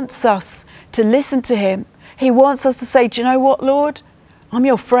he wants us to listen to him. He wants us to say, "Do you know what, Lord? I'm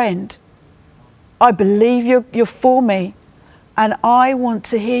your friend. I believe you're for me, and I want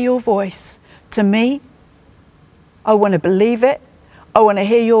to hear your voice to me. I want to believe it. I want to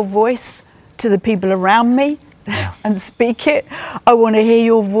hear your voice to the people around me." Yeah. And speak it. I want to hear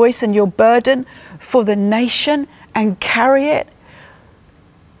your voice and your burden for the nation and carry it.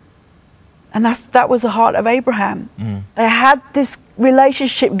 And that was the heart of Abraham. They had this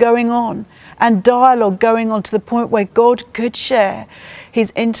relationship going on and dialogue going on to the point where God could share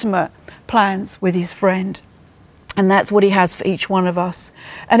his intimate plans with his friend. And that's what he has for each one of us.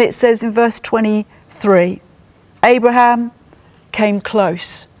 And it says in verse 23, Abraham came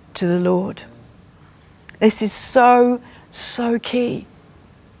close to the Lord. This is so, so key.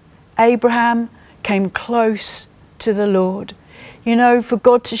 Abraham came close to the Lord. You know, for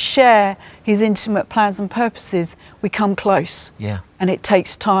God to share his intimate plans and purposes, we come close. Yeah. And it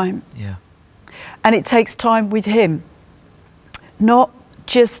takes time. Yeah. And it takes time with him. Not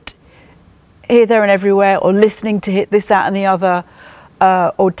just here, there and everywhere, or listening to hit this, that and the other,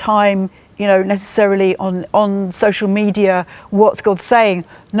 or time, you know, necessarily on social media, what's God saying?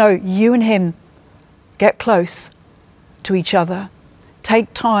 No, you and him. Get close to each other.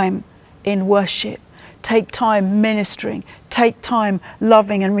 Take time in worship. Take time ministering. Take time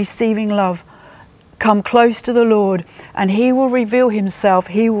loving and receiving love. Come close to the Lord and he will reveal himself.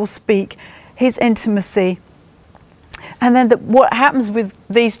 He will speak his intimacy. And then what happens with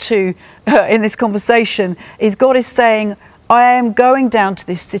these two in this conversation is God is saying, I am going down to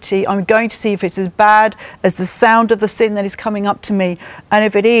this city. I'm going to see if it's as bad as the sound of the sin that is coming up to me. And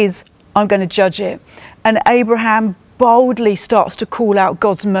if it is, I'm going to judge it. And Abraham boldly starts to call out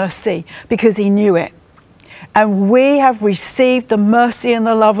God's mercy because he knew it. And we have received the mercy and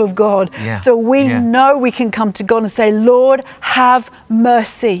the love of God. Yeah. So we know we can come to God and say, Lord, have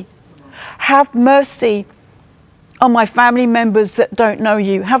mercy. Have mercy on my family members that don't know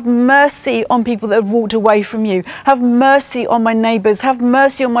you. Have mercy on people that have walked away from you. Have mercy on my neighbours. Have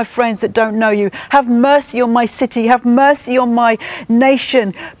mercy on my friends that don't know you. Have mercy on my city. Have mercy on my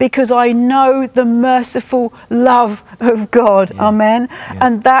nation, because I know the merciful love of God. Yeah. Amen. Yeah.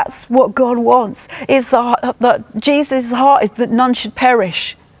 And that's what God wants. It's that Jesus' heart is that none should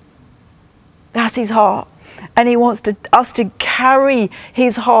perish. That's his heart. And he wants us to carry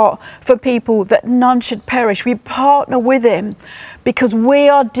his heart for people that none should perish. We partner with him because we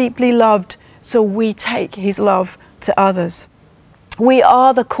are deeply loved, so we take his love to others. We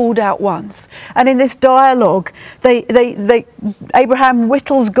are the called out ones. And in this dialogue, Abraham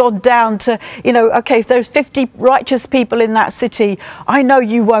whittles God down to, okay, if there's 50 righteous people in that city, I know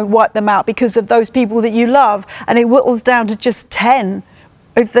you won't wipe them out because of those people that you love. And he whittles down to just 10.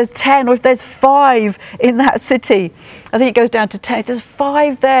 If there's 10 or if there's 5 in that city, I think it goes down to 10. If there's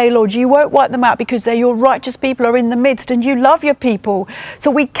 5 there, Lord, you won't wipe them out because they're your righteous people are in the midst and you love your people.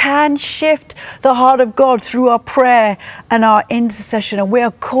 So we can shift the heart of God through our prayer and our intercession, and we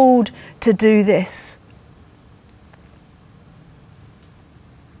are called to do this.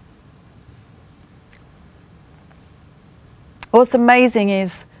 What's amazing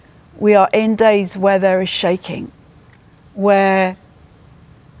is we are in days where there is shaking, where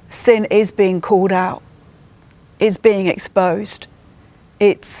sin is being called out, is being exposed.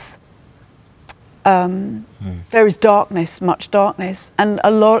 It's there is darkness, much darkness, and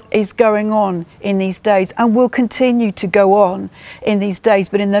a lot is going on in these days and will continue to go on in these days.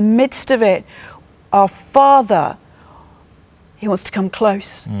 But in the midst of it, our Father, he wants to come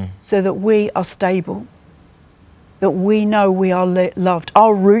close so that we are stable, that we know we are loved.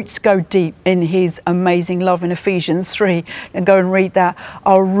 Our roots go deep in his amazing love in Ephesians 3. And go and read that.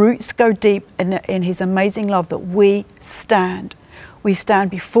 Our roots go deep in his amazing love, that we stand. We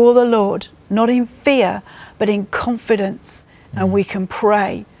stand before the Lord, not in fear, but in confidence. And we can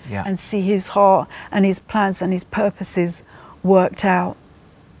pray and see his heart and his plans and his purposes worked out.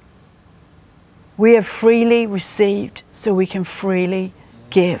 We have freely received, so we can freely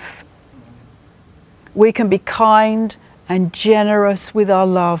give. We can be kind and generous with our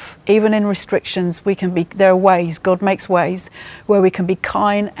love, even in restrictions. There are ways, God makes ways, where we can be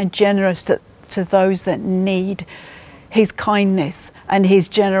kind and generous to those that need his kindness and his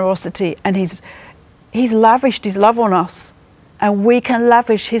generosity. And he's lavished his love on us, and we can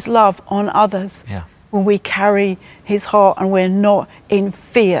lavish his love on others when we carry his heart and we're not in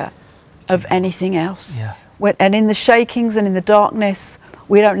fear of anything else. And in the shakings and in the darkness,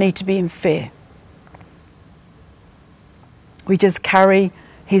 we don't need to be in fear. We just carry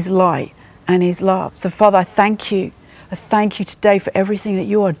his light and his love. So Father, I thank you. I thank you today for everything that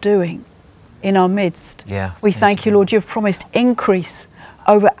you are doing in our midst. We thank you, Lord, you've promised increase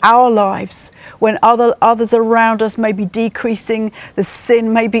over our lives. When others around us may be decreasing, the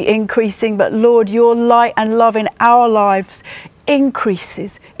sin may be increasing, but Lord, your light and love in our lives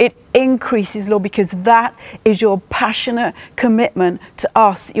increases. It increases, Lord, because that is your passionate commitment to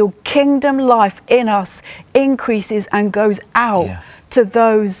us. Your kingdom life in us increases and goes out to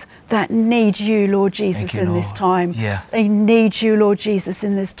those that need you, Lord Jesus, in this time. They need you, Lord Jesus,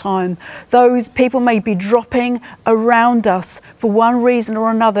 in this time. Those people may be dropping around us for one reason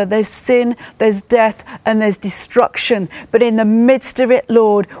or another. There's sin, there's death, and there's destruction. But in the midst of it,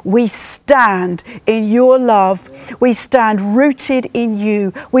 Lord, we stand in your love. We stand rooted in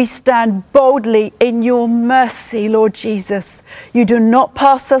you. We stand boldly in your mercy, Lord Jesus. You do not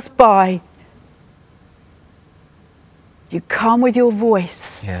pass us by. You come with your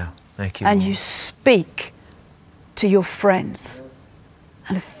voice. Thank you, and Lord. you speak to your friends.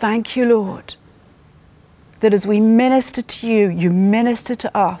 And thank you, Lord, that as we minister to you, you minister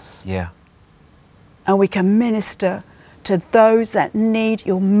to us. And we can minister to those that need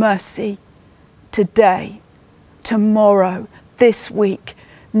your mercy today, tomorrow, this week,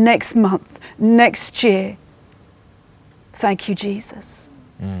 next month, next year. Thank you, Jesus.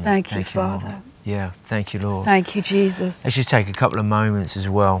 Thank you, Father. Thank you, Lord. Thank you, Jesus. Let's just take a couple of moments as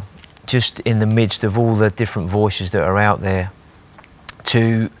well, just in the midst of all the different voices that are out there,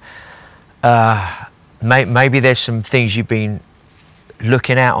 to maybe there's some things you've been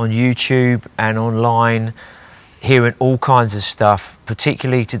looking at on YouTube and online, hearing all kinds of stuff,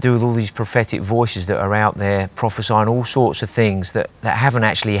 particularly to do with all these prophetic voices that are out there, prophesying all sorts of things that haven't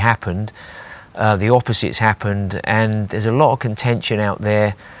actually happened. The opposite's happened, and there's a lot of contention out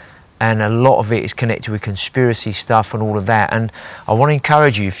there, and a lot of it is connected with conspiracy stuff and all of that. And I want to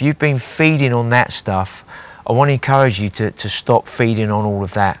encourage you, if you've been feeding on that stuff, I want to encourage you to stop feeding on all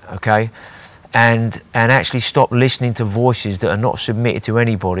of that, okay? And actually stop listening to voices that are not submitted to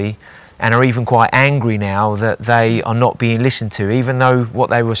anybody and are even quite angry now that they are not being listened to, even though what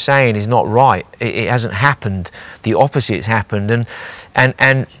they were saying is not right. It hasn't happened. The opposite's happened.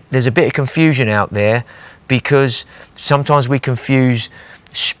 And there's a bit of confusion out there, because sometimes we confuse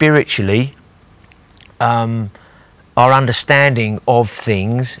spiritually our understanding of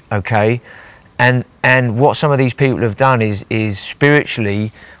things, okay? And what some of these people have done is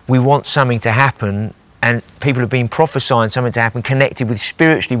spiritually, we want something to happen and people have been prophesying something to happen, connected with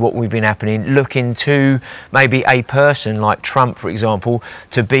spiritually what we've been happening, looking to maybe a person like Trump, for example,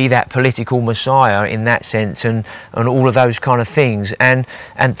 to be that political messiah in that sense, and all of those kind of things, and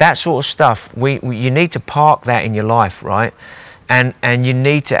that sort of stuff. You need to park that in your life, right? And you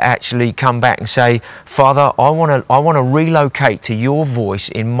need to actually come back and say, Father, I want to relocate to your voice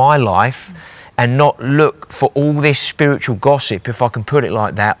in my life, and not look for all this spiritual gossip, if I can put it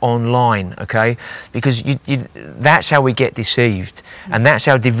like that, online, okay? Because that's how we get deceived, and that's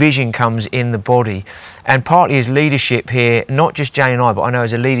how division comes in the body. And partly as leadership here, not just Jay and I, but I know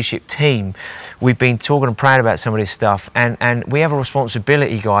as a leadership team, we've been talking and praying about some of this stuff, and we have a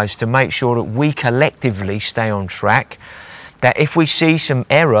responsibility, guys, to make sure that we collectively stay on track. That if we see some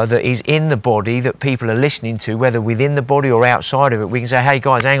error that is in the body that people are listening to, whether within the body or outside of it, we can say, hey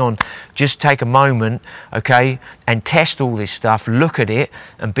guys, hang on, just take a moment, okay, and test all this stuff, look at it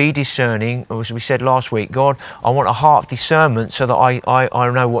and be discerning. As we said last week, God, I want a heart of discernment so that I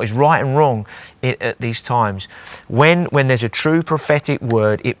know what is right and wrong at these times. When there's a true prophetic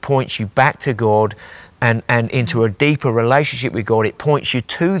word, it points you back to God, and into a deeper relationship with God. It points you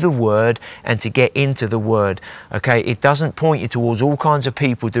to the Word and to get into the Word. Okay, it doesn't point you towards all kinds of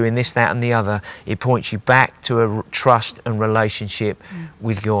people doing this, that and the other. It points you back to a trust and relationship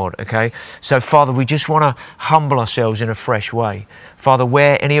with God. Okay, so Father, we just want to humble ourselves in a fresh way. Father,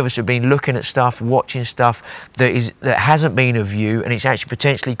 where any of us have been looking at stuff, watching stuff that hasn't been of you, and it's actually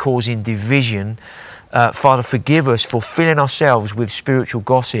potentially causing division, Father, forgive us for filling ourselves with spiritual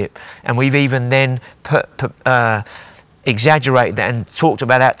gossip, and we've even then exaggerated that and talked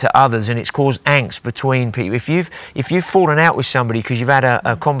about that to others, and it's caused angst between people. If you've fallen out with somebody because you've had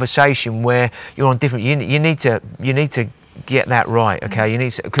a conversation where you're on different, you need to get that right, okay? You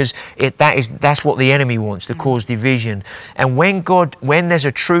need to, because that's what the enemy wants, to cause division. And when there's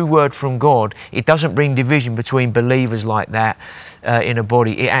a true word from God, it doesn't bring division between believers like that in a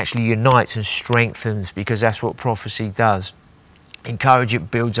body. It actually unites and strengthens, because that's what prophecy does. Encourage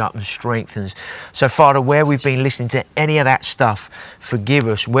it, builds up and strengthens. So Father, where we've been listening to any of that stuff, forgive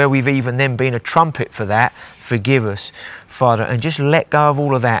us. Where we've even then been a trumpet for that, forgive us, Father, and just let go of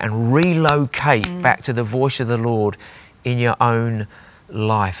all of that and relocate back to the voice of the Lord in your own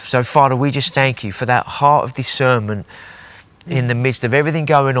life. So Father, we just thank you for that heart of discernment in the midst of everything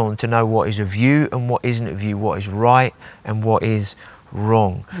going on, to know what is of you and what isn't of you, what is right and what is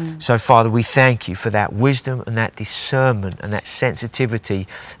wrong. So Father, we thank you for that wisdom and that discernment and that sensitivity.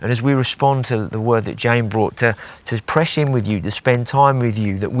 And as we respond to the word that Jane brought, to press in with you, to spend time with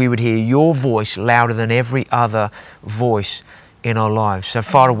you, that we would hear your voice louder than every other voice in our lives. So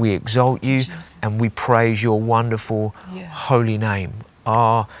Father, we exalt you and we praise your wonderful holy name.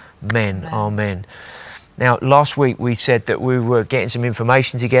 Amen. Amen. Now, last week we said that we were getting some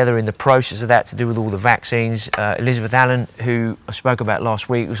information together in the process of that, to do with all the vaccines. Elizabeth Allen, who I spoke about last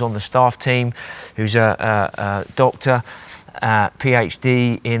week, was on the staff team, who's a doctor,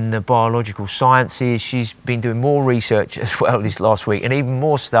 PhD in the biological sciences. She's been doing more research as well this last week, and even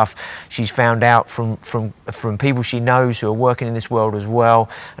more stuff she's found out from people she knows who are working in this world as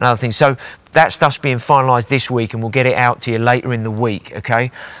well, and other things. So that stuff's being finalised this week, and we'll get it out to you later in the week,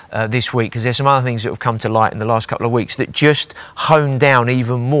 okay, this week, because there's some other things that have come to light in the last couple of weeks that just hone down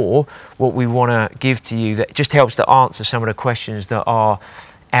even more what we want to give to you, that just helps to answer some of the questions that are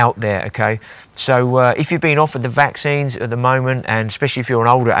out there, okay? So if you've been offered the vaccines at the moment, and especially if you're an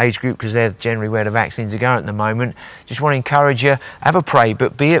older age group, because they're generally where the vaccines are going at the moment, just want to encourage you, have a pray,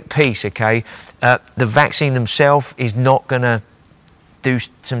 but be at peace, okay? The vaccine themselves is not going to do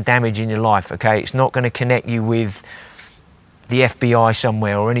some damage in your life, okay? It's not going to connect you with the FBI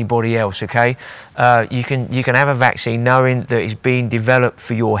somewhere or anybody else, okay? You can have a vaccine knowing that it's being developed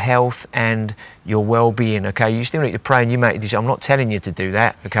for your health and your well-being, okay? You still need to pray and you make a decision. I'm not telling you to do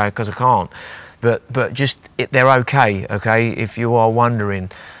that, okay, because I can't. But just, they're okay, if you are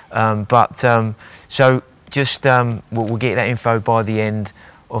wondering. So just, we'll get that info by the end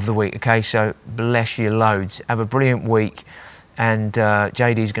of the week, okay? So bless you loads. Have a brilliant week. And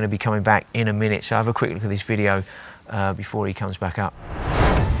JD's going to be coming back in a minute. So have a quick look at this video before he comes back up.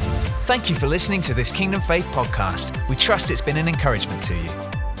 Thank you for listening to this Kingdom Faith podcast. We trust it's been an encouragement to you.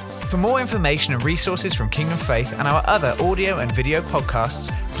 For more information and resources from Kingdom Faith and our other audio and video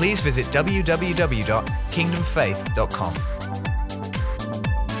podcasts, please visit www.kingdomfaith.com.